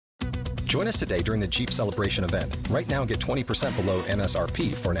Join us today during the Jeep Celebration event. Right now, get 20% below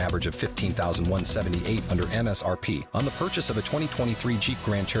MSRP for an average of $15,178 under MSRP on the purchase of a 2023 Jeep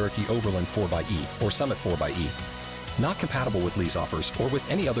Grand Cherokee Overland 4xE or Summit 4xE. Not compatible with lease offers or with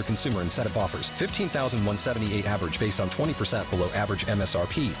any other consumer incentive offers. $15,178 average based on 20% below average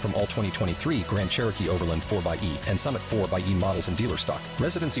MSRP from all 2023 Grand Cherokee Overland 4xE and Summit 4xE models in dealer stock.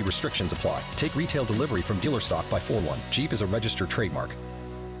 Residency restrictions apply. Take retail delivery from dealer stock by 4/1. Jeep is a registered trademark.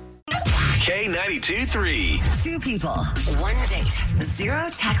 K92-3. Two people, one date, zero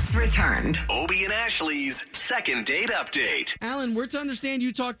texts returned. Obie and Ashley's second date update. Allan, we're to understand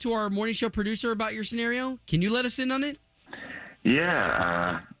you talked to our morning show producer about your scenario. Can you let us in on it?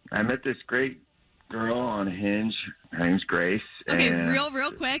 Yeah, I met this great girl on Hinge. Her name's Grace. Okay, and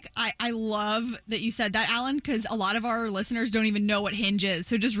real quick. I love that you said that, Allan, because a lot of our listeners don't even know what Hinge is.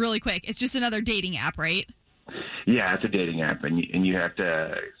 So just really quick, it's just another dating app, right? Yeah, it's a dating app, and you have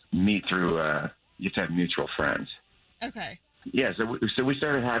to meet through. You have to have mutual friends. Okay. Yeah, so we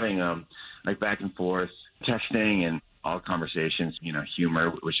started having like back and forth texting and all conversations. Humor,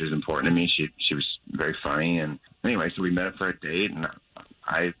 which is important to me. She was very funny, and anyway, so we met up for a date, and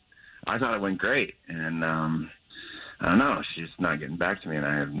I thought it went great, and I don't know, she's not getting back to me, and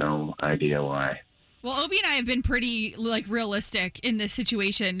I have no idea why. Well, Obie and I have been pretty realistic in this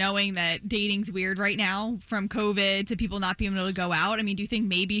situation, knowing that dating's weird right now, from COVID to people not being able to go out. I mean, do you think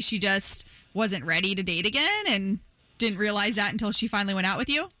maybe she just wasn't ready to date again and didn't realize that until she finally went out with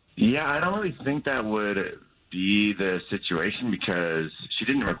you? Yeah, I don't really think that would be the situation because she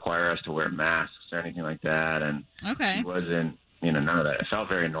didn't require us to wear masks or anything like that, and okay. She wasn't, none of that. It felt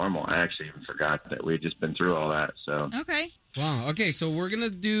very normal. I actually even forgot that we had just been through all that. So okay. Wow. Okay, so we're going to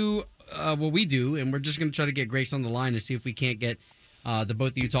do what we do, and we're just going to try to get Grace on the line to see if we can't get the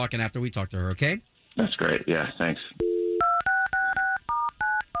both of you talking after we talk to her, okay? That's great. Yeah, thanks.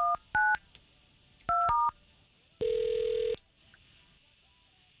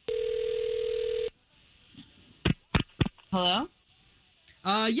 Hello?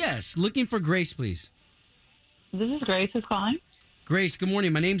 Yes. Looking for Grace, please. This is Grace who's calling. Grace, good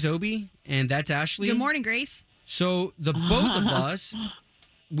morning. My name's Obie, and that's Ashley. Good morning, Grace. So the both of us,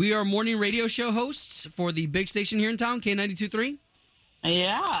 we are morning radio show hosts for the big station here in town, K92.3.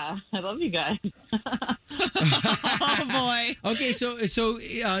 Yeah, I love you guys. Oh, boy. Okay, so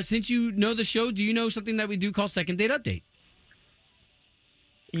since you know the show, do you know something that we do called Second Date Update?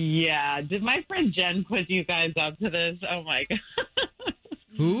 Yeah. Did my friend Jen put you guys up to this? Oh, my God.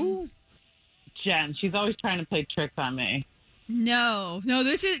 Who? Jen. She's always trying to play tricks on me. No,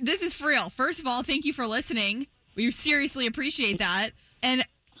 this is for real. First of all, thank you for listening. We seriously appreciate that. And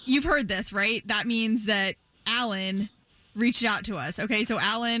you've heard this, right? That means that Allan reached out to us. Okay, so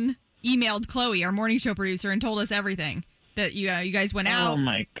Allan emailed Chloe, our morning show producer, and told us everything. That you guys went out, Oh,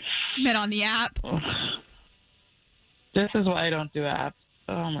 my God. met on the app. This is why I don't do apps.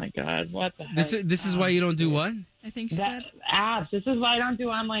 Oh, my God. What the heck? This is why you don't do what? I think she said. Apps. This is why I don't do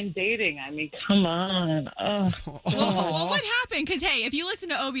online dating. I mean, come on. Well, what happened? Because, hey, if you listen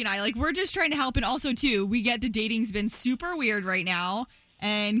to Obie and I, we're just trying to help. And also, too, we get the dating's been super weird right now.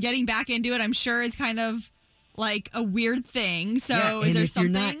 And getting back into it, I'm sure, is kind of like a weird thing. So yeah, is there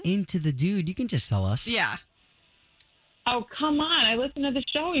something? You're not into the dude, you can just tell us. Yeah. Oh, come on. I listen to the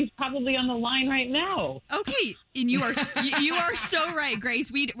show. He's probably on the line right now. Okay. And you are you are so right,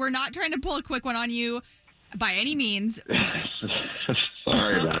 Grace. We're not trying to pull a quick one on you by any means.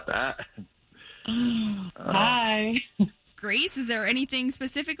 Sorry about that. Hi. Grace, is there anything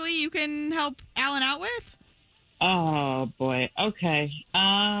specifically you can help Allan out with? Oh, boy. Okay.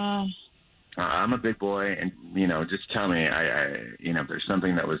 I'm a big boy, and, just tell me, if there's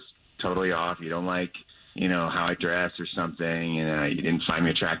something that was totally off, you don't like, how I dress or something, you didn't find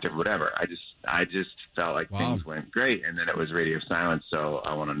me attractive, whatever. I just felt like things went great, and then it was radio silence, so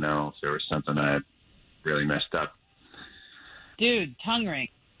I want to know if there was something I really messed up. Dude, tongue ring.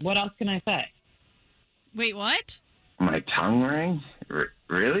 What else can I say? Wait, what? My tongue ring?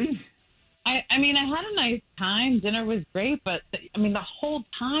 Really? I mean, I had a nice time. Dinner was great, but the whole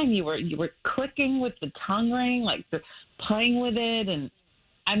time you were clicking with the tongue ring, playing with it, and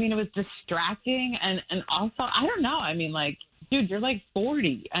it was distracting. And also, I don't know. Dude, you're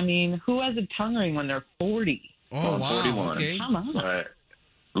 40. Who has a tongue ring when they're 40? Oh, wow. 41. Okay. Come on. But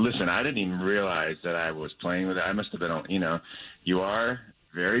listen, I didn't even realize that I was playing with it. I must have been, you are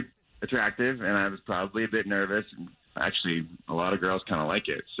very attractive, and I was probably a bit nervous. Actually, a lot of girls kind of like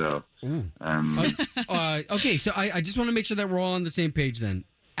it. So, okay. So I just want to make sure that we're all on the same page then.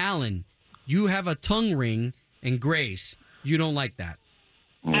 Allan, you have a tongue ring, and Grace, you don't like that.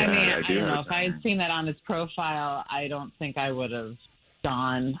 Yeah, I don't know. have If I had seen that on his profile, I don't think I would have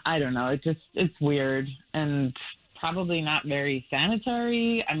Don. I don't know. It's weird and probably not very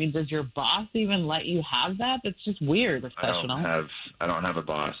sanitary. I mean, does your boss even let you have that? That's just weird. Professional. I don't have a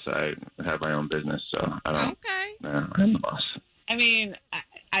boss. I have my own business, so I don't. Okay. No, I'm the boss. I mean,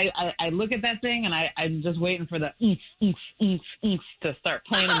 I look at that thing and I'm just waiting for the to start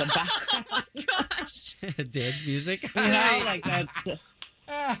playing in the background. Gosh. Dance music. You know, like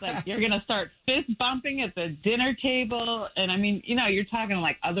that's like you're gonna start fist bumping at the dinner table, and I mean, you know, you're talking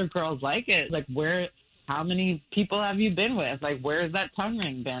like other girls like it. Like how many people have you been with? Like, where's that tongue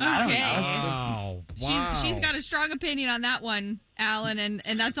ring been? I don't know. Wow. She's got a strong opinion on that one, Alan,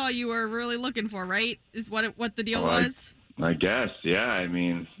 and that's all you were really looking for, right? Is what the deal was? I guess, yeah. I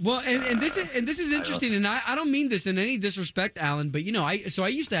mean, well, and this is interesting, and I don't mean this in any disrespect, Alan, but you know, I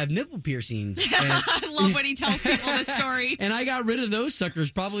used to have nipple piercings. And, I love when he tells people the story. And I got rid of those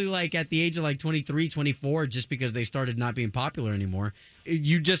suckers probably like at the age of like 23, 24, just because they started not being popular anymore.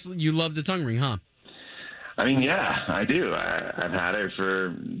 You love the tongue ring, huh? I mean, yeah, I do. I've had it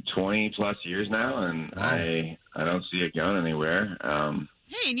for 20 plus years now, and wow. I don't see it going anywhere.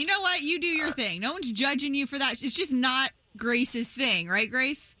 Hey, and you know what? You do your thing. No one's judging you for that. It's just not Grace's thing, right,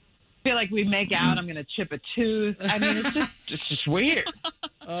 Grace? I feel like we make out, I'm going to chip a tooth. I mean, it's just weird.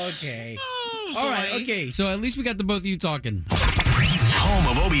 Okay. Oh, all right, okay. So at least we got the both of you talking. Home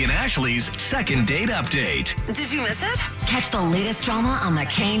of Obie and Ashley's second date update. Did you miss it? Catch the latest drama on the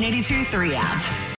K82 3 app.